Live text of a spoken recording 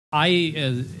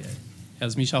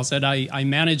As Michelle said, I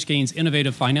manage Gain's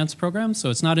innovative finance program. So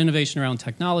it's not innovation around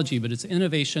technology, but it's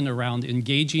innovation around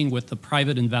engaging with the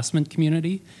private investment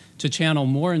community to channel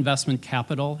more investment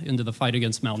capital into the fight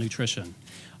against malnutrition.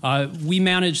 We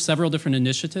manage several different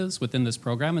initiatives within this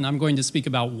program, and I'm going to speak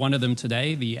about one of them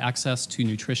today, the Access to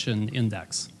Nutrition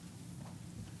Index.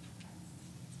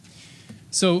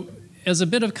 So, as a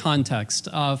bit of context,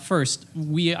 first,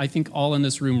 I think all in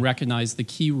this room recognize the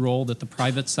key role that the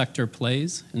private sector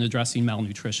plays in addressing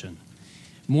malnutrition.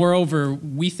 Moreover,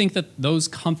 we think that those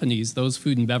companies, those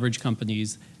food and beverage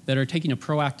companies that are taking a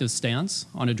proactive stance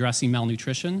on addressing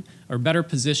malnutrition are better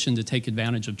positioned to take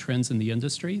advantage of trends in the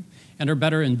industry and are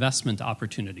better investment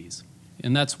opportunities.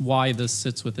 And that's why this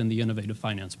sits within the Innovative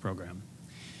Finance Program.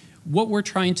 What we're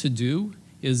trying to do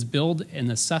is build an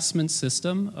assessment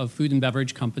system of food and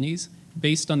beverage companies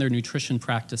based on their nutrition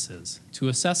practices to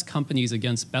assess companies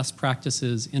against best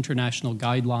practices, international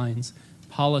guidelines,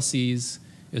 policies,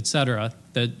 et cetera,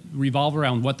 that revolve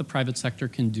around what the private sector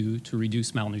can do to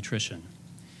reduce malnutrition.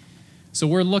 So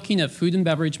we're looking at food and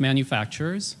beverage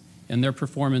manufacturers and their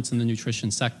performance in the nutrition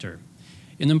sector.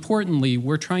 And importantly,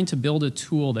 we're trying to build a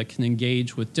tool that can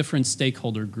engage with different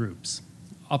stakeholder groups.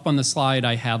 Up on the slide,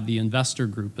 I have the investor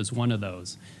group as one of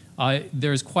those.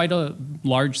 There's quite a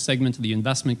large segment of the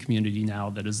investment community now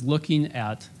that is looking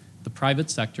at the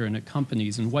private sector and at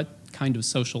companies and what kind of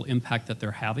social impact that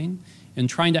they're having and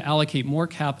trying to allocate more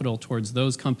capital towards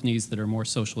those companies that are more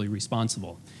socially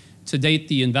responsible. To date,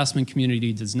 the investment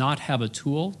community does not have a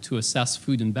tool to assess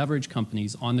food and beverage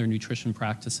companies on their nutrition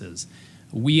practices.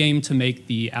 We aim to make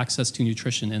the Access to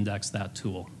Nutrition Index that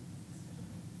tool.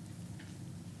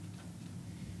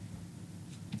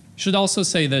 Should also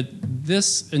say that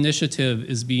this initiative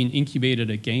is being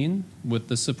incubated at Gain with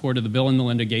the support of the Bill and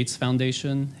Melinda Gates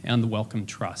Foundation and the Wellcome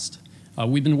Trust.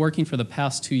 We've been working for the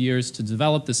past 2 years to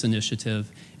develop this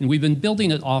initiative, and we've been building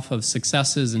it off of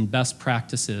successes and best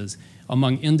practices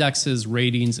among indexes,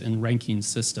 ratings, and ranking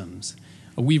systems.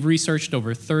 We've researched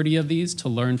over 30 of these to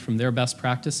learn from their best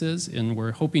practices, and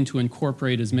we're hoping to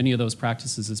incorporate as many of those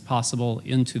practices as possible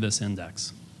into this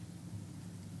index.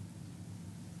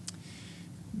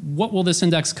 What will this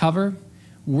index cover?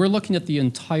 We're looking at the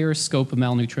entire scope of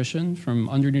malnutrition, from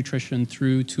undernutrition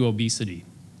through to obesity.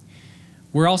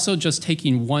 We're also just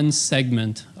taking one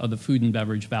segment of the food and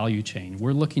beverage value chain.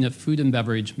 We're looking at food and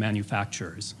beverage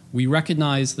manufacturers. We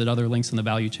recognize that other links in the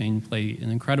value chain play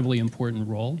an incredibly important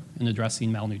role in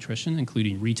addressing malnutrition,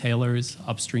 including retailers,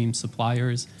 upstream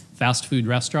suppliers, fast food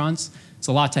restaurants. It's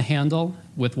a lot to handle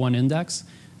with one index.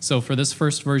 So for this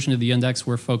first version of the index,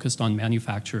 we're focused on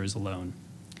manufacturers alone.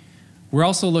 We're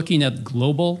also looking at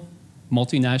global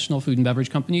multinational food and beverage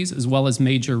companies, as well as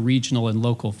major regional and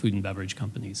local food and beverage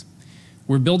companies.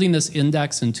 We're building this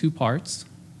index in two parts.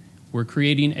 We're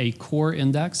creating a core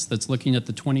index that's looking at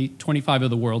the 25 of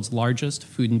the world's largest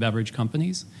food and beverage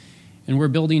companies. And we're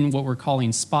building what we're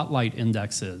calling spotlight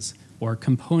indexes, or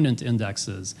component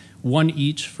indexes, one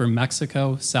each for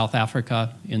Mexico, South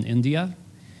Africa, and India.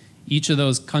 Each of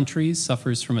those countries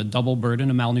suffers from a double burden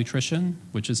of malnutrition,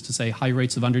 which is to say high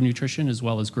rates of undernutrition as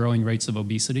well as growing rates of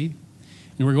obesity.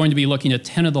 And we're going to be looking at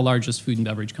 10 of the largest food and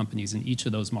beverage companies in each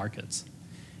of those markets.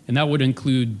 And that would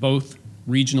include both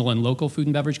regional and local food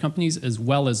and beverage companies as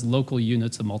well as local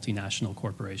units of multinational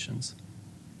corporations.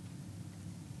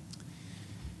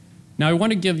 Now, I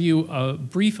want to give you a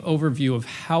brief overview of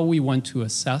how we want to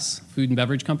assess food and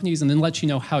beverage companies and then let you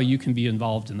know how you can be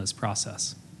involved in this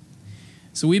process.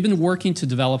 So we've been working to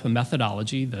develop a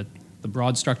methodology, that the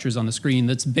broad structures on the screen,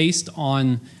 that's based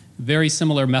on very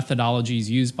similar methodologies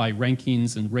used by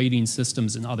rankings and rating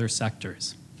systems in other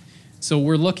sectors. So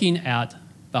we're looking at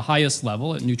the highest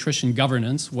level, at nutrition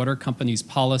governance. What are companies'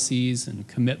 policies and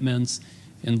commitments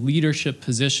and leadership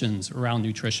positions around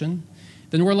nutrition?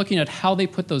 Then we're looking at how they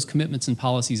put those commitments and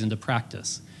policies into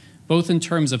practice, both in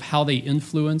terms of how they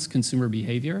influence consumer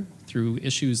behavior through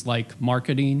issues like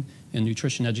marketing and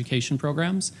nutrition education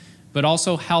programs, but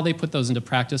also how they put those into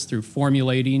practice through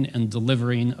formulating and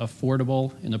delivering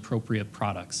affordable and appropriate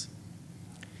products.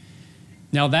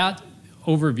 Now that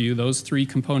overview, those three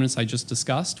components I just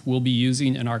discussed, we'll be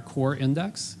using in our core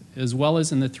index, as well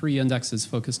as in the three indexes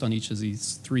focused on each of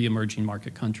these three emerging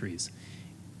market countries.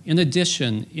 In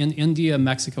addition, in India,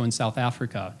 Mexico, and South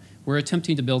Africa, we're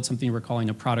attempting to build something we're calling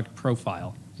a product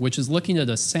profile, which is looking at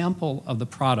a sample of the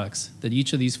products that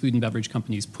each of these food and beverage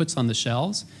companies puts on the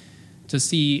shelves to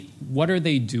see what are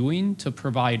they doing to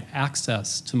provide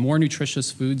access to more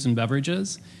nutritious foods and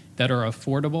beverages that are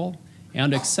affordable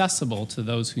and accessible to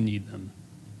those who need them.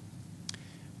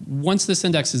 Once this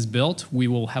index is built, we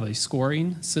will have a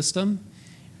scoring system.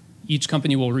 Each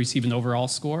company will receive an overall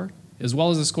score, as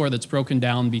well as a score that's broken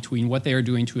down between what they are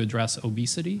doing to address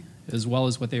obesity, as well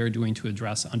as what they are doing to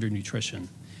address undernutrition.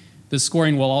 This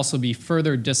scoring will also be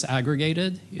further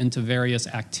disaggregated into various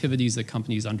activities that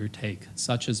companies undertake,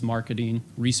 such as marketing,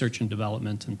 research and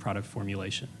development, and product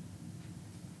formulation.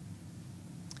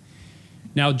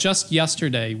 Now, just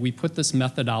yesterday, we put this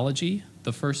methodology,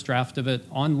 the first draft of it,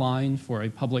 online for a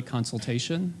public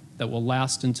consultation that will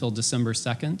last until December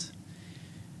 2nd.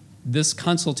 This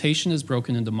consultation is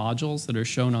broken into modules that are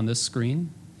shown on this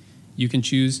screen. You can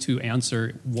choose to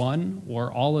answer one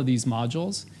or all of these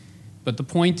modules, but the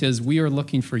point is we are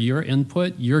looking for your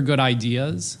input, your good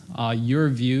ideas, your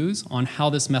views on how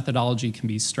this methodology can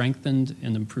be strengthened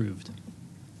and improved.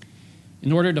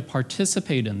 In order to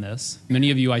participate in this, many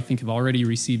of you I think have already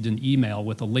received an email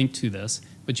with a link to this,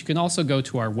 but you can also go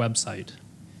to our website.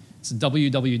 It's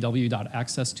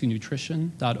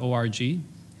www.accesstonutrition.org.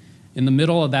 In the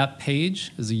middle of that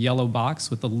page is a yellow box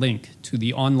with a link to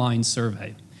the online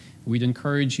survey. We'd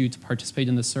encourage you to participate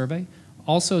in this survey,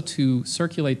 also to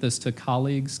circulate this to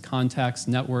colleagues, contacts,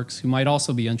 networks who might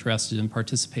also be interested in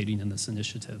participating in this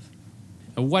initiative.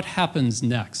 Now, what happens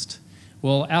next?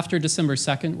 Well, after December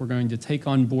 2nd, we're going to take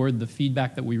on board the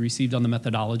feedback that we received on the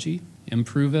methodology,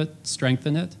 improve it,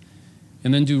 strengthen it,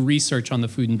 and then do research on the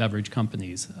food and beverage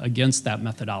companies against that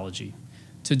methodology.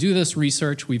 To do this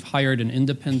research, we've hired an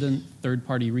independent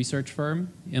third-party research firm,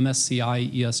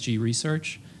 MSCI ESG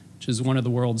Research, which is one of the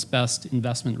world's best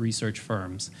investment research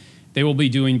firms. They will be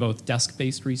doing both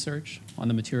desk-based research on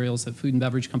the materials that food and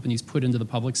beverage companies put into the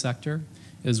public sector,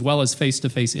 as well as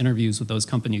face-to-face interviews with those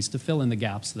companies to fill in the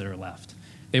gaps that are left.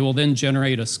 They will then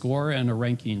generate a score and a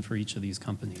ranking for each of these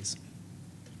companies.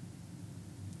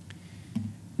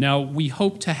 Now, we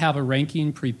hope to have a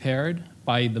ranking prepared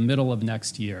by the middle of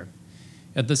next year.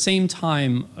 At the same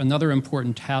time, another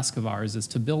important task of ours is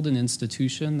to build an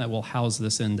institution that will house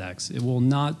this index. It will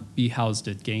not be housed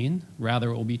at GAIN, rather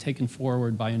it will be taken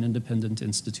forward by an independent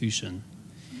institution.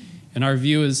 And our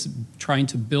view is trying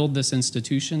to build this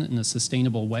institution in a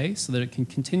sustainable way so that it can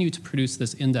continue to produce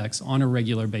this index on a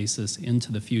regular basis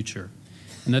into the future.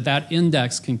 And that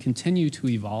index can continue to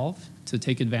evolve to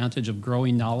take advantage of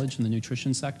growing knowledge in the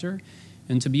nutrition sector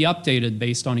and to be updated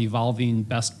based on evolving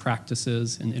best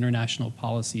practices and international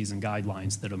policies and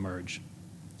guidelines that emerge.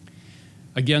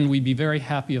 Again, we'd be very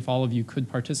happy if all of you could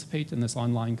participate in this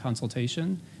online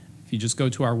consultation. If you just go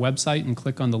to our website and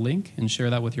click on the link and share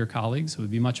that with your colleagues, it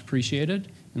would be much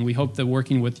appreciated. And we hope that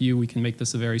working with you, we can make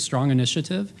this a very strong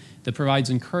initiative that provides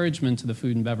encouragement to the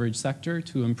food and beverage sector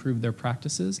to improve their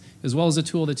practices, as well as a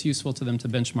tool that's useful to them to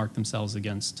benchmark themselves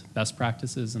against best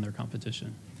practices and their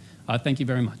competition. Thank you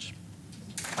very much.